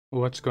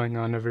What's going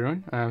on,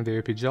 everyone? I'm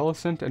the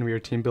OPJellicent, and we are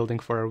team building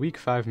for our Week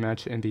 5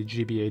 match in the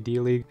GBA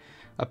D League,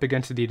 up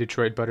against the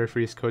Detroit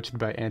Butterfrees, coached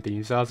by Anthony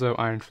Zazo,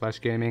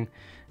 IronFlashGaming.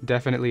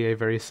 Definitely a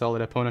very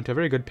solid opponent, a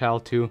very good pal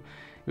too.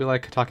 We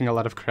like talking a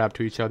lot of crap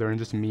to each other and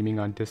just memeing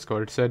on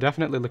Discord, so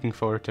definitely looking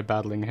forward to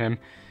battling him.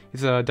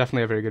 He's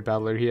definitely a very good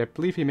battler. I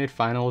believe he made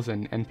finals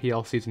in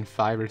NPL Season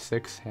 5 or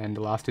 6 and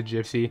lost to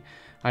GFC.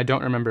 I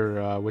don't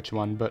remember which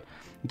one, but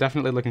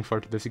definitely looking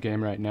forward to this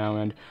game right now.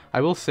 And I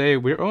will say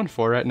we're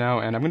 0-4 right now,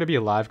 and I'm going to be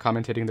live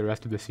commentating the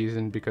rest of the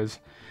season because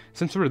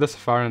since we're this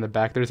far in the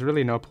back, there's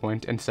really no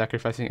point in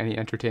sacrificing any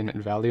entertainment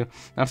value.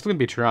 I'm still going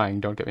to be trying,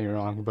 don't get me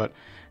wrong, but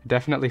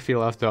definitely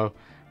feel as though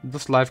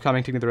just live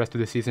commenting the rest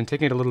of the season,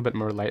 taking it a little bit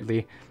more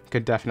lightly,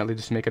 could definitely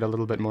just make it a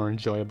little bit more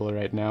enjoyable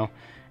right now.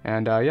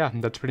 And yeah,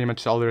 that's pretty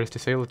much all there is to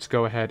say. Let's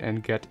go ahead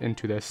and get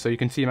into this. So you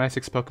can see my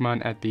 6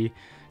 Pokemon at the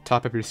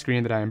top of your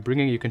screen that I am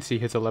bringing. You can see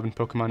his 11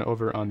 Pokemon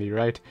over on the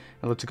right.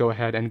 And let's go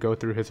ahead and go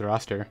through his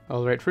roster.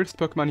 Alright, first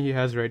Pokemon he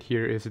has right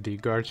here is the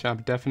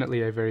Garchomp.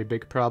 Definitely a very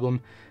big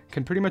problem.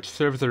 Can pretty much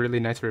serve as a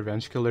really nice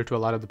revenge killer to a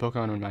lot of the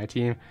Pokemon on my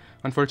team.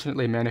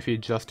 Unfortunately, Manaphy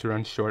just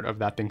runs short of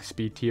that thing's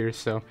speed tier,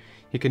 so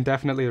he can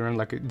definitely run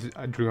like a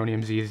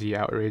Dragonium ZZ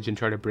Outrage and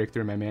try to break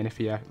through my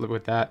Manaphy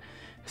with that.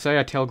 Say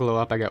I Tail Glow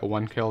up, I get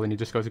 1 kill, and he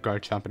just goes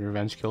Garchomp and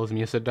revenge kills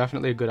me, so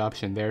definitely a good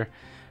option there.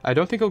 I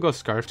don't think he'll go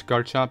Scarfed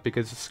Garchomp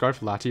because Scarf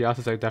Latias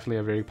is definitely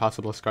a very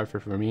possible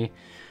Scarfer for me.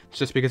 It's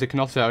just because it can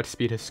also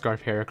outspeed his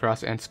Scarf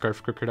Heracross and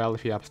Scarf Crocodile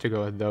if he opts to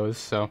go with those,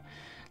 so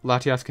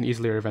Latias can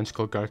easily revenge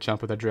kill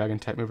Garchomp with a Dragon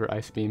type move or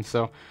Ice Beam,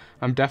 so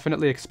I'm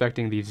definitely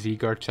expecting the Z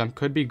Garchomp.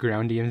 Could be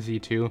Groundy and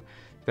Z2.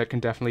 That can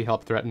definitely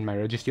help threaten my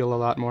Registeel a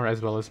lot more,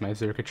 as well as my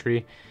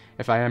Xurkitree,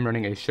 if I am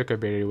running a Shuka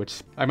Berry,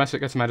 which I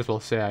guess might as well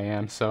say I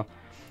am, so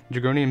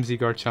Dragonium Z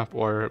Garchomp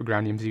or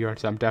Groundium Z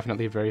Garchomp,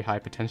 definitely very high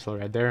potential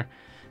right there.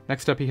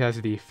 Next up he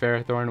has the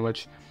Ferrothorn,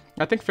 which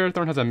I think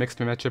Ferrothorn has a mixed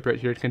matchup right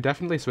here. It can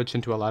definitely switch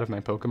into a lot of my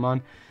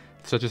Pokemon,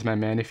 such as my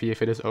Manaphy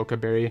if it is Oka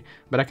Berry,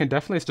 but I can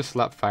definitely just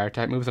slap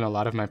Fire-type moves on a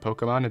lot of my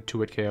Pokemon and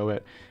 2-hit KO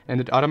it,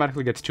 and it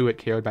automatically gets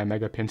 2-hit KO'd by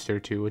Mega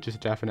Pinsir too, which is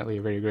definitely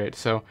very great.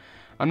 So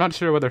I'm not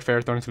sure whether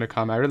Ferrothorn is going to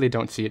come. I really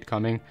don't see it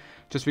coming,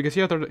 just because he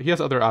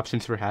has other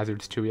options for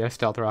hazards too. He has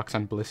Stealth Rocks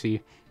on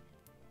Blissey,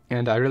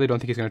 and I really don't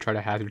think he's going to try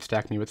to hazard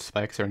stack me with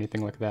spikes or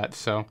anything like that,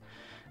 so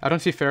I don't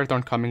see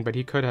Ferrothorn coming, but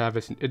he could have.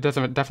 It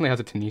definitely has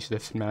a Tanish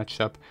this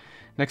matchup.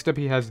 Next up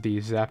he has the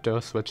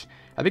Zapdos, which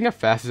I think a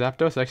fast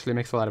Zapdos actually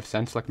makes a lot of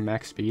sense, like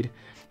max speed.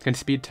 Can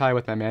speed tie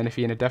with my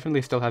Manaphy, and it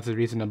definitely still has a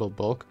reasonable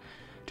bulk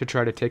to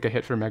try to take a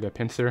hit for Mega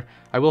Pinsir.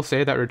 I will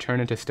say that Return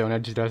into Stone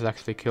Edge does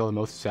actually kill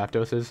most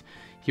Zapdoses.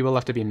 He will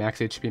have to be max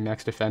HP,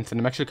 max defense, and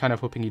I'm actually kind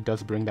of hoping he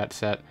does bring that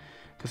set,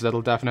 because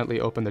that'll definitely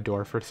open the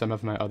door for some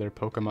of my other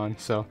Pokemon,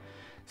 so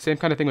same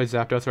kind of thing with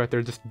Zapdos right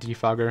there, just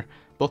Defogger.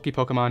 Bulky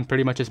Pokemon,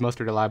 pretty much his most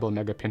reliable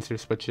Mega Pinsir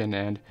switch in,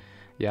 and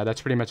yeah,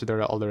 that's pretty much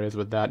all there is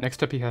with that.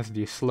 Next up he has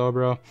the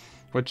Slowbro,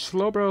 which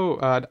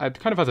Slowbro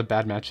kind of has a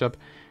bad matchup.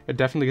 It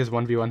definitely is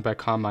 1v1 by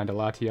Calm Mind a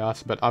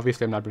Latias, but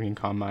obviously I'm not bringing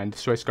Calm Mind.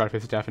 Choice Scarf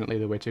is definitely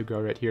the way to go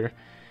right here.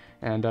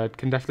 And it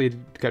can definitely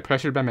get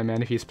pressured by my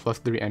Manaphy's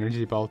 +3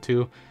 Energy Ball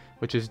too,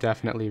 which is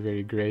definitely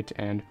very great,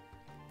 and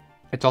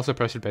it's also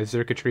pressured by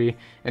Xurkitree,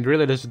 and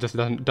really just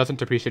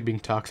doesn't appreciate being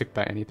toxic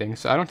by anything.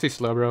 So I don't see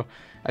Slowbro.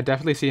 I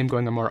definitely see him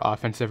going a more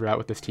offensive route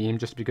with this team,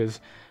 just because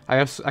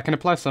I can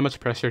apply so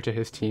much pressure to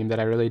his team that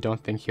I really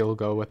don't think he'll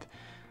go with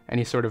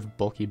any sort of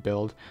bulky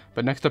build.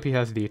 But next up he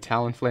has the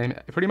Talonflame.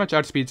 It pretty much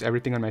outspeeds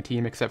everything on my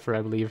team except for,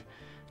 I believe,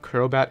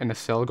 Crobat and a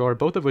Selgor,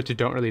 both of which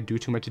don't really do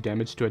too much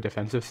damage to a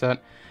defensive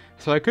set.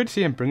 So I could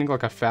see him bringing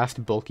like a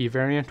fast bulky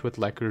variant with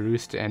like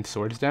Roost and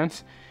Swords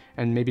Dance,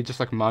 and maybe just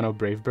like Mono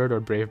Brave Bird or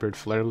Brave Bird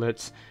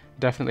Flarelets.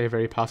 Definitely a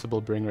very possible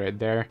bring right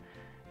there.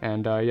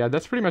 And yeah,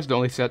 that's pretty much the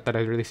only set that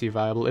I really see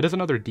viable. It is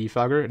another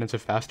Defogger, and it's a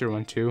faster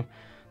one too,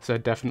 so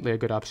definitely a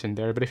good option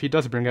there. But if he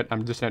does bring it,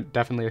 I'm just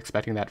definitely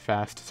expecting that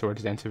fast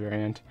Swords Dance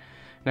variant.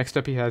 Next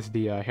up he has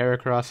the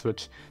Heracross,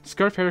 which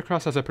Scarf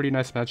Heracross has a pretty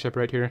nice matchup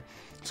right here.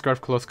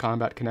 Scarf Close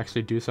Combat can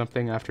actually do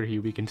something after he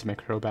weakens my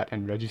Crobat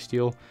and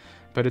Registeel,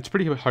 but it's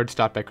pretty hard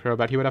stopped by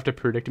Crobat. He would have to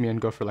predict me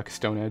and go for like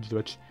Stone Edge,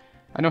 which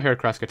I know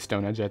Heracross gets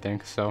Stone Edge, I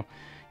think, so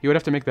you would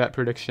have to make that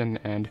prediction,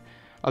 and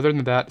other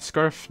than that,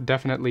 Scarf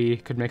definitely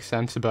could make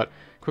sense, but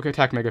Quick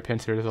Attack Mega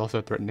Pinsir is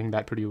also threatening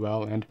that pretty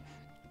well, and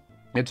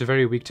it's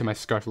very weak to my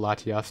Scarf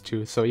Latias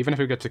too, so even if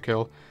it gets a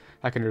kill,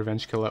 I can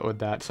revenge kill it with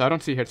that. So I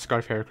don't see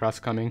Scarf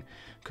Heracross coming.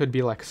 Could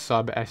be like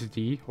sub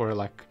SD, or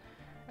like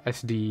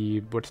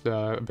SD, what's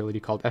the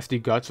ability called?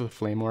 SD Guts with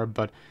Flame Orb,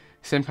 but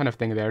same kind of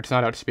thing there. It's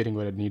not outspeeding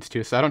what it needs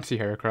to, so I don't see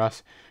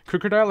Heracross.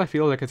 Crocodile, I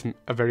feel like it's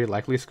a very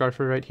likely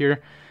Scarfer right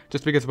here,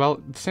 just because,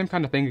 well, same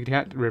kind of thing. You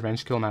can't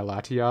revenge kill my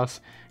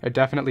Latias. It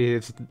definitely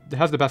it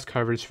has the best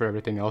coverage for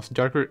everything else.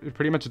 Darker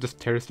pretty much just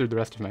tears through the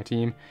rest of my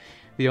team.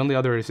 The only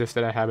other resist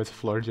that I have is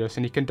Florges,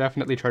 and he can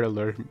definitely try to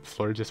lure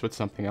Florges with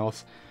something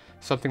else.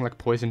 Something like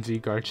Poison Z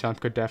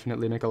Garchomp could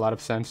definitely make a lot of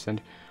sense, and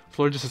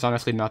Florges is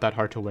honestly not that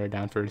hard to wear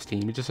down for his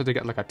team. You just have to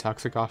get like a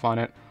Toxic off on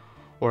it,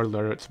 or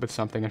lure it with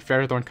something, and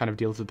Ferrothorn kind of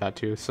deals with that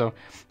too. So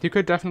he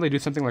could definitely do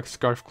something like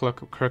Scarf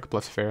Kirk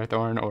plus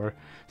Ferrothorn, or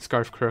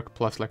Scarf Kirk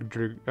plus like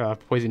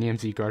Poison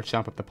EMZ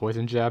Garchomp with the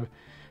Poison Jab.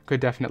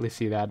 Could definitely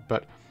see that,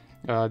 but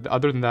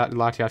other than that,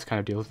 Latias kind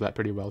of deals with that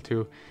pretty well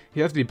too.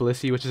 He has the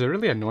Blissey, which is a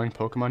really annoying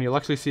Pokemon. You'll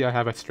actually see I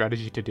have a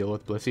strategy to deal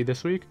with Blissey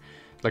this week.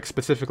 Like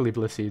specifically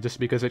Blissey, just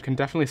because it can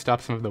definitely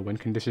stop some of the win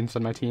conditions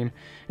on my team.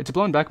 It's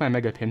blown back my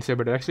Mega Pinsir,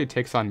 but it actually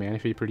takes on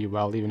Manaphy pretty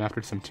well, even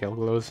after some Tail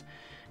Glows.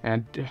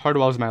 And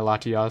hardwalls my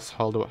Latias,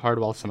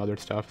 hardwalls some other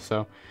stuff,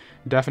 so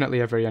definitely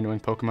a very annoying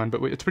Pokemon,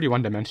 but it's pretty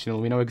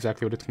one-dimensional. We know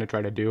exactly what it's going to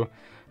try to do. It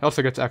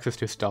also gets access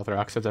to Stealth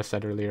Rocks, as I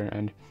said earlier,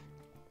 and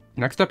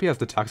next up he has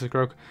the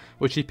Toxicroak,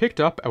 which he picked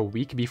up a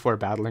week before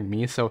battling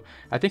me, so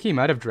I think he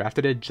might have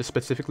drafted it just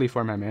specifically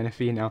for my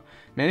Manaphy. Now,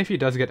 Manaphy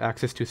does get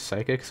access to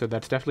Psychic, so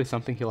that's definitely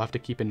something he'll have to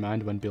keep in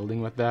mind when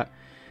building with that.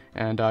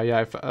 And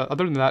yeah,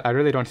 other than that, I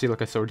really don't see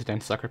like a Swords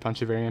Dance Sucker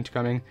Punch variant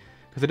coming,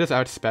 because it is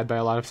outsped by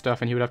a lot of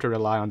stuff, and he would have to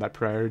rely on that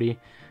priority.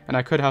 And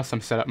I could have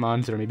some setup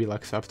mons, or maybe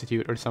like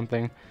Substitute or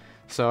something.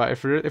 So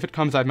if it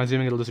comes out, I'm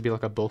assuming it'll just be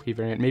like a bulky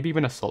variant, maybe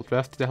even Assault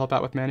Vest to help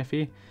out with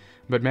Manaphy.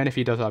 But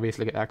Manaphy does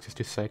obviously get access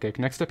to Psychic.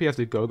 Next up he has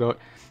the Gogoat.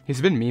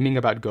 He's been memeing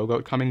about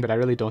Gogoat coming, but I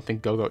really don't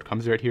think Gogoat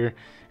comes right here.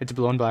 It's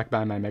blown back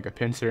by my Mega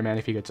Pinsir,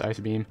 Manaphy gets Ice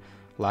Beam,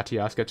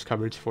 Latias gets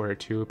coverage for it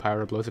too,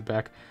 Pyro blows it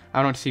back.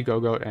 I don't see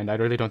Gogoat, and I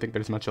really don't think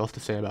there's much else to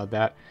say about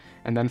that.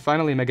 And then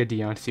finally Mega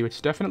Deontay,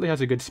 which definitely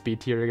has a good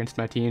speed tier against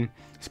my team.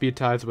 Speed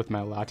ties with my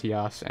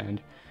Latias, and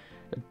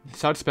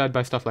it's outsped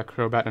by stuff like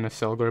Crobat and a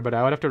Selgor, but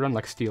I would have to run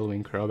like Steel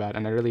Wing Crobat,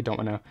 and I really don't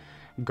want to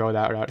go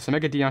that route. So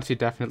Mega Deontay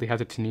definitely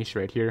has its niche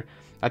right here.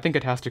 I think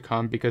it has to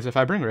come, because if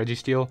I bring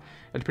Registeel,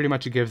 it pretty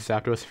much gives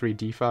Zapdos free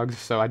defogs,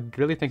 so I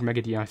really think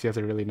Mega Deontay is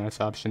a really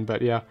nice option.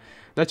 But yeah,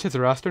 that's his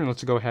roster, and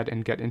let's go ahead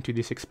and get into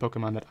the 6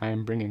 Pokemon that I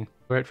am bringing.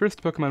 Alright,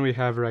 first Pokemon we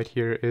have right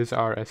here is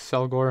our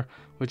Selgor,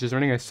 which is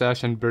running a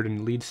Sash and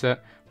Burden lead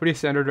set. Pretty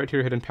standard right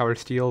here, Hidden Power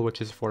Steel,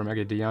 which is for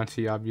Mega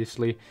Deontay,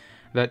 obviously.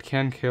 That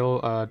can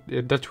kill,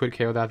 it does Twit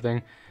KO that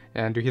thing,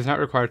 and he's not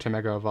required to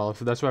Mega Evolve,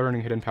 so that's why we're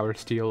running Hidden Power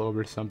Steel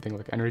over something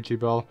like Energy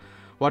Ball.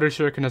 Water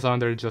Shuriken is on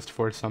there just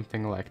for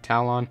something like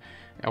Talon,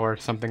 or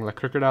something like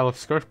Crocodile. If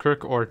Scarf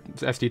Kirk or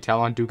SD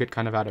Talon do get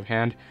kind of out of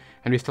hand,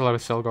 and we still have a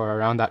Selgor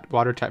around, that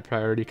Water type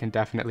priority can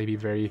definitely be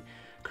very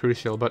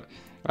crucial, but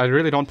I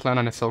really don't plan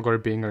on a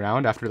Selgor being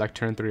around after like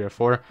turn 3 or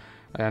 4.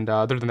 And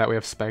other than that, we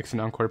have Spikes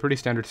and Encore. Pretty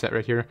standard set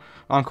right here.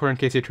 Encore in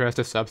case he tries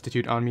to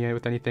substitute on me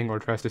with anything or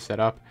tries to set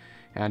up.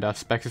 And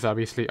Spikes is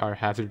obviously our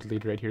hazard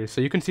lead right here.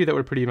 So you can see that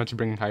we're pretty much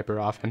bringing hyper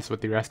offense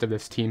with the rest of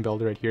this team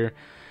build right here.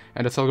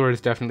 And Selgor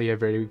is definitely a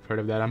very big part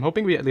of that. I'm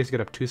hoping we at least get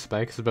up 2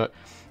 Spikes, but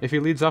if he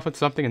leads off with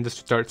something and just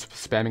starts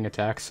spamming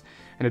attacks,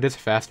 and it is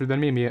faster than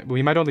me,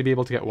 we might only be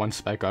able to get 1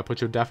 Spike up,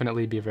 which would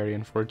definitely be very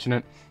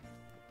unfortunate.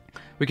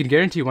 We can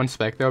guarantee 1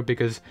 Spike though,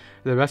 because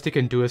the best he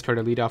can do is try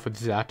to lead off with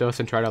Zapdos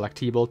and try to like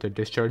T-Bolt to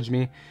discharge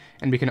me,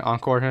 and we can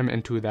Encore him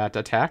into that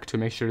attack to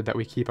make sure that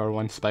we keep our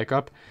 1 Spike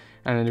up,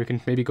 and then we can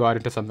maybe go out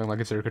into something like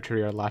a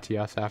Xurkitree or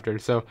Latias after.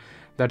 So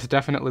that's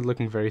definitely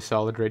looking very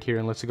solid right here,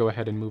 and let's go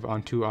ahead and move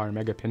on to our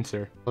Mega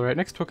Pinsir. Alright,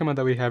 next Pokemon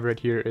that we have right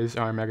here is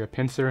our Mega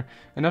Pinsir.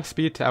 Enough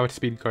speed to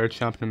outspeed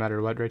Garchomp no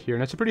matter what right here,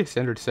 and it's a pretty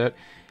standard set.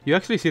 You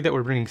actually see that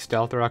we're bringing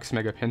Stealth Rocks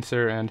Mega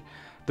Pinsir, and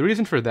the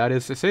reason for that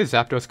is, say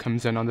Zapdos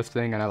comes in on this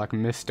thing and I like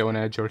miss Stone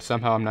Edge, or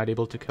somehow I'm not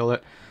able to kill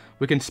it,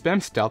 we can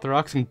spam Stealth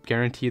Rocks and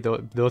guarantee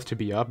those to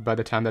be up by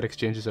the time that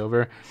exchange is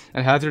over,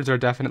 and hazards are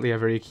definitely a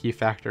very key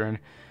factor in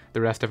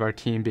the rest of our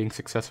team being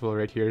successful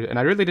right here, and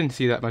I really didn't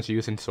see that much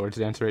use in Swords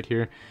Dance right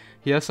here.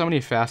 He has so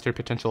many faster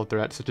potential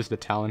threats such as the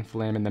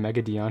Talonflame and the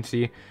Mega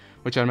Deontay,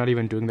 which I'm not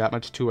even doing that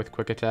much to with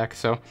Quick Attack,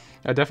 so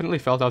I definitely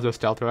felt as though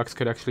Stealth Rocks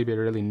could actually be a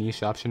really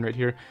niche option right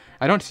here.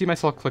 I don't see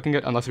myself clicking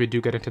it unless we do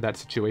get into that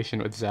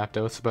situation with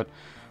Zapdos, but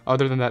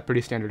other than that,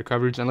 pretty standard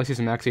coverage. Unless he's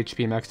max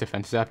HP, max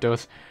defense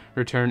Zapdos,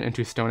 return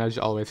into Stone Edge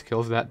always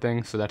kills that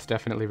thing, so that's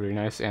definitely very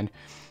nice. And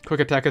Quick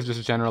Attack is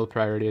just general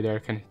priority there,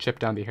 can chip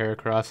down the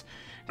Heracross.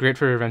 Great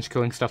for revenge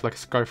killing stuff like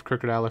Scarf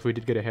Crocodile if we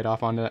did get a hit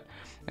off on it,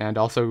 and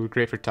also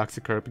great for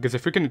Toxicroak, because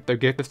if we can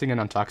get this thing in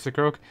on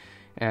Toxicroak,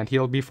 and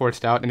he'll be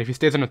forced out, and if he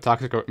stays in with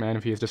Toxicroak, man,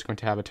 if he is just going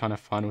to have a ton of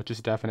fun, which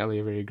is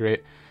definitely very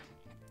great.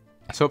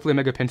 So hopefully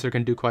Mega Pinsir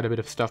can do quite a bit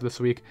of stuff this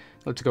week.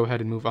 Let's go ahead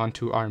and move on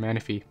to our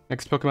Manaphy.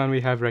 Next Pokemon we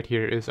have right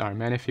here is our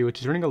Manaphy, which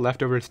is running a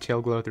Leftovers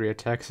Tail Glow 3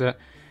 attack set.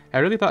 I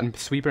really thought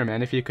Sweeper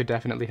Manaphy could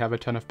definitely have a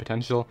ton of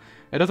potential.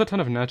 It has a ton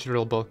of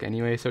natural bulk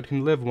anyway, so it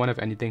can live one of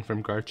anything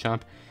from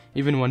Garchomp,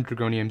 even one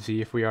Dragonium Z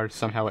if we are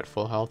somehow at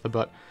full health,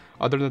 but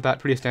other than that,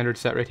 pretty standard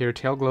set right here.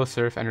 Tail Glow,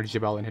 Surf, Energy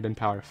Ball, and Hidden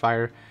Power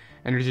Fire.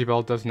 Energy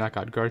Ball does knock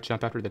out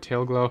Garchomp after the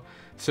Tail Glow.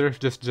 Surf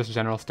just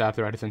general stab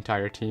throughout his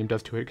entire team,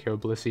 does 2-hit KO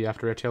Blissey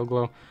after a Tail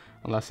Glow.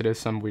 unless it is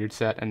some weird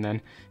set, and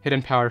then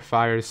Hidden Power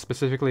Fire is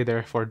specifically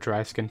there for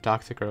Dry Skin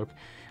Toxicroak.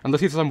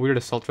 Unless he's some weird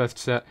Assault Vest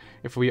set,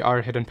 if we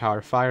are Hidden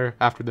Power Fire,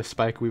 after the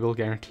spike we will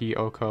guarantee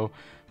Oko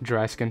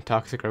Dry Skin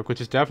Toxicroak,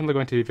 which is definitely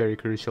going to be very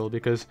crucial,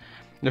 because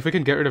if we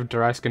can get rid of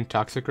Dry Skin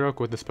Toxicroak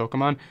with this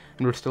Pokemon,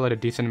 and we're still at a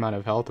decent amount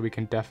of health, we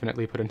can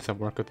definitely put in some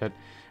work with it,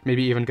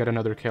 maybe even get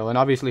another kill, and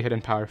obviously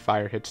Hidden Power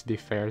Fire hits the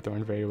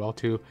Ferrothorn very well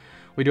too.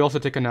 We do also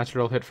take a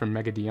natural hit from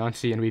Mega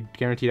Deontay, and we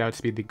guaranteed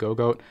outspeed the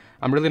Go-Goat.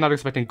 I'm really not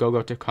expecting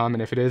Go-Goat to come,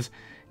 and if it is,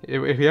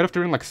 if we have to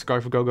run like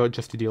Scarf Go-Goat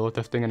just to deal with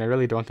this thing, and I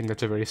really don't think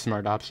that's a very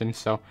smart option,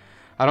 so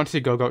I don't see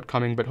Go-Goat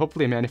coming, but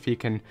hopefully Manaphy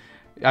can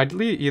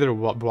ideally either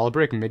wall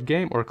break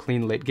mid-game or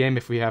clean late-game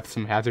if we have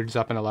some hazards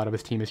up and a lot of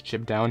his team is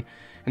chipped down,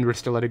 and we're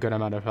still at a good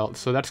amount of health.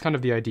 So that's kind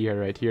of the idea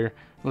right here.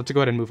 Let's go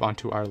ahead and move on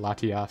to our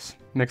Latias.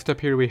 Next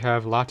up here we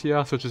have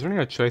Latias, which is running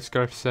a Choice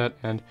Scarf set,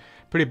 and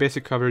pretty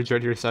basic coverage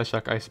right here,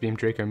 Psyshock, Ice Beam,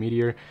 Draco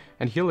Meteor,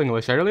 and Healing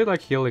Wish. I really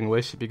like Healing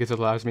Wish because it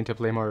allows me to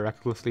play more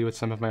recklessly with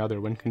some of my other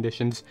win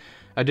conditions.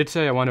 I did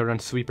say I want to run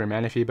Sweep or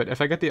Manaphy, but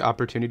if I get the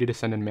opportunity to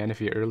send in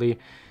Manaphy early,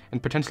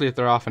 and potentially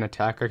throw off an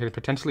attack, I can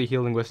potentially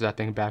Healing Wish that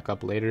thing back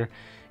up later,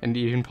 and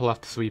even pull off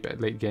the Sweep at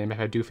late game if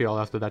I do feel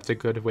as though that's a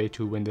good way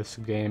to win this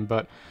game.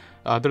 But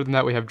other than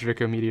that, we have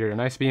Draco Meteor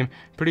and Ice Beam.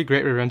 Pretty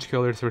great revenge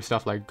killers for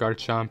stuff like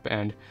Garchomp,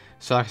 and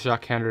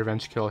Psyshock can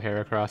revenge kill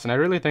Heracross, and I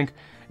really think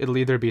it'll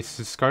either be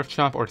Scarf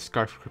Chomp or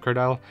Scarf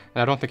Crocodile,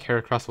 and I don't think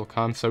Heracross will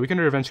come, so we can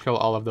revenge kill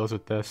all of those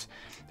with this.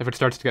 If it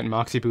starts to get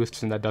Moxie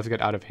boosts and that does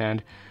get out of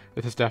hand,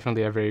 this is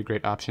definitely a very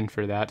great option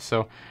for that.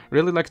 So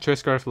really like Choice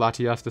Scarf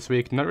Latias this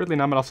week. Not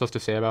much else to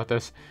say about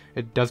this.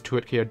 It does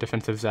 2-hit KO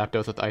defensive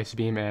Zapdos with Ice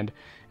Beam, and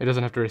it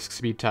doesn't have to risk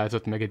Speed Ties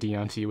with Mega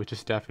Deontay, which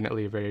is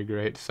definitely very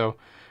great. So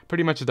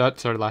pretty much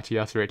that's our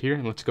Latias right here,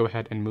 and let's go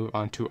ahead and move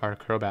on to our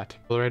Crobat.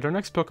 Alright, our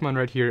next Pokemon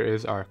right here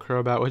is our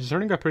Crobat, which is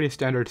running a pretty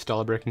standard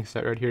stall breaking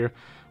set right here,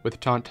 with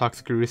Taunt,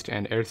 Toxic Roost,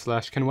 and Air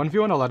Slash. Can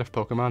 1v1 a lot of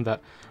Pokemon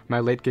that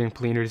my late game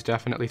cleaners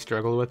definitely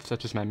struggle with,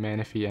 such as my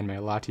Manaphy and my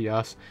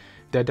Latias.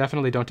 They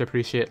definitely don't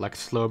appreciate like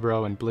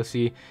Slowbro and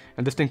Blissey,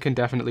 and this thing can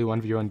definitely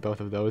 1v1 both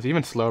of those.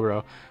 Even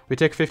Slowbro, we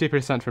take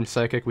 50% from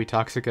Psychic, we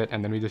Toxic it,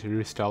 and then we just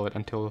Roost-stall it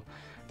until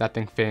that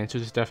thing faints,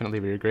 which is definitely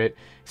very great.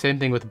 Same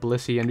thing with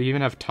Blissey, and we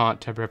even have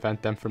Taunt to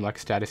prevent them from like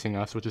statusing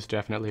us, which is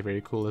definitely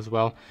very cool as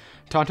well.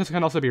 Taunt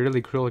can also be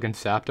really cruel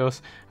against Zapdos.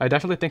 I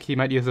definitely think he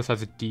might use this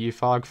as a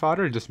defog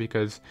fodder, just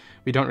because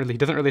he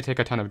doesn't really take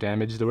a ton of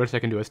damage. The worst I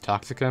can do is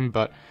Toxic him,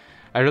 but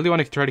I really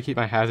want to try to keep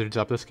my hazards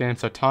up this game,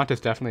 so Taunt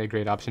is definitely a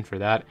great option for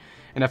that.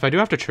 And if I do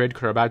have to trade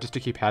Crobat just to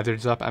keep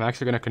hazards up, I'm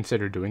actually going to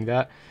consider doing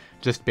that,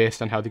 just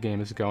based on how the game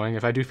is going.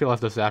 If I do feel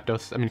as though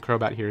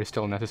Crobat here is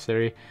still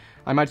necessary,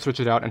 I might switch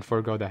it out and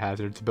forego the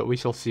hazards, but we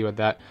shall see with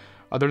that.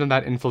 Other than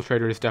that,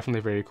 Infiltrator is definitely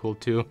very cool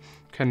too.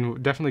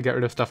 Can definitely get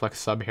rid of stuff like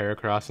Sub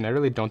Heracross, and I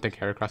really don't think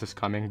Heracross is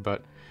coming,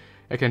 but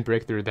it can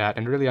break through that,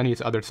 and really any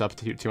other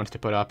substitutes he wants to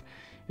put up.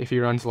 If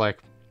he runs like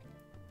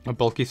a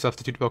bulky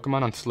substitute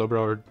Pokemon on Slowbro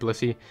or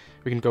Blissey,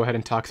 we can go ahead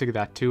and Toxic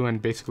that too and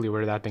basically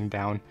wear that thing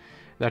down.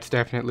 That's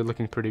definitely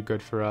looking pretty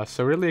good for us.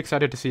 So really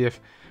excited to see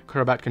if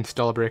Crobat can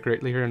stall break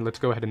right here, and let's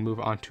go ahead and move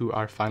on to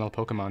our final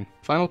Pokemon.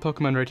 Final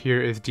Pokemon right here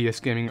is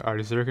DS Gaming our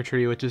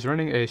Xurkitree, which is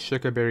running a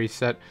Shuka Berry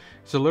set.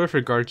 It's a lure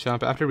for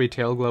Garchomp. After we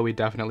Tail Glow, we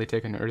definitely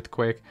take an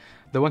Earthquake.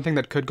 The one thing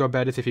that could go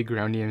bad is if he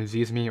Groundium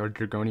Z's me or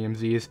Dragonium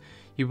Z's.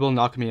 He will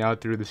knock me out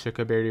through the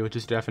Shuka Berry, which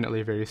is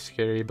definitely very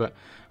scary. But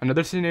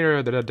another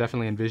scenario that I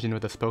definitely envision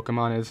with this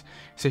Pokemon is,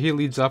 so he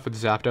leads off with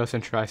Zapdos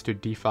and tries to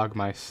defog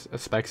my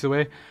spikes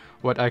away.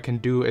 What I can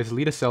do is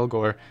lead a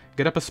Selgor,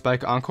 get up a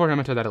Spike, Encore him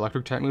into that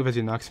Electric type move as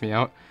he knocks me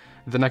out.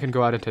 Then I can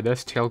go out into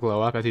this, Tail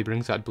Glow up as he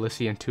brings out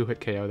Blissey and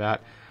 2-hit KO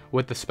that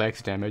with the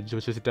Spikes damage,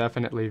 which is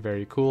definitely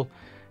very cool.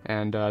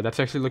 And that's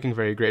actually looking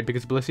very great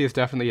because Blissey is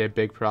definitely a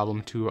big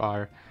problem to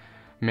our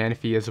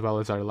Manaphy as well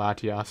as our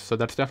Latias. So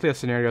that's definitely a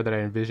scenario that I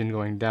envision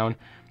going down.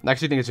 I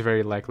actually think it's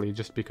very likely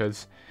just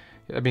because,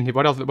 I mean,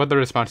 what other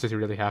response does he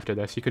really have to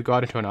this? He could go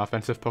out into an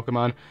offensive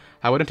Pokemon.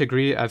 I wouldn't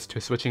agree as to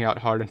switching out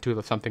hard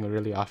into something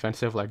really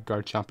offensive like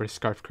Garchomp or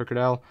Scarf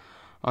Crocodile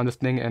on this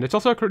thing, and it's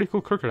also a pretty cool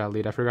Crocodile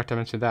lead. I forgot to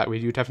mention that. We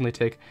do definitely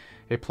take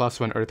a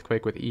 +1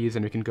 Earthquake with ease,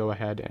 and we can go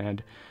ahead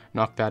and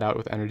knock that out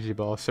with Energy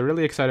Ball. So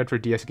really excited for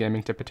DS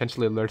Gaming to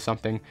potentially lure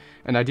something,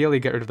 and ideally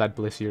get rid of that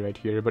Blissey right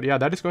here. But yeah,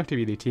 that is going to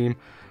be the team.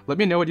 Let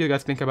me know what you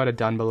guys think about it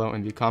down below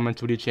in the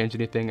comments. Would you change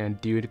anything, and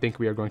do you think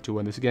we are going to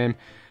win this game?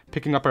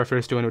 Picking up our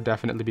first win would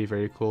definitely be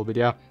very cool, but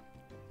yeah.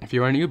 If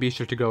you are new, be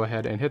sure to go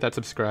ahead and hit that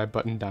subscribe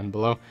button down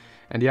below.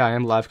 And yeah, I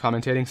am live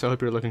commentating, so I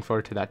hope you're looking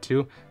forward to that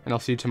too, and I'll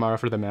see you tomorrow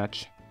for the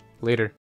match. Later.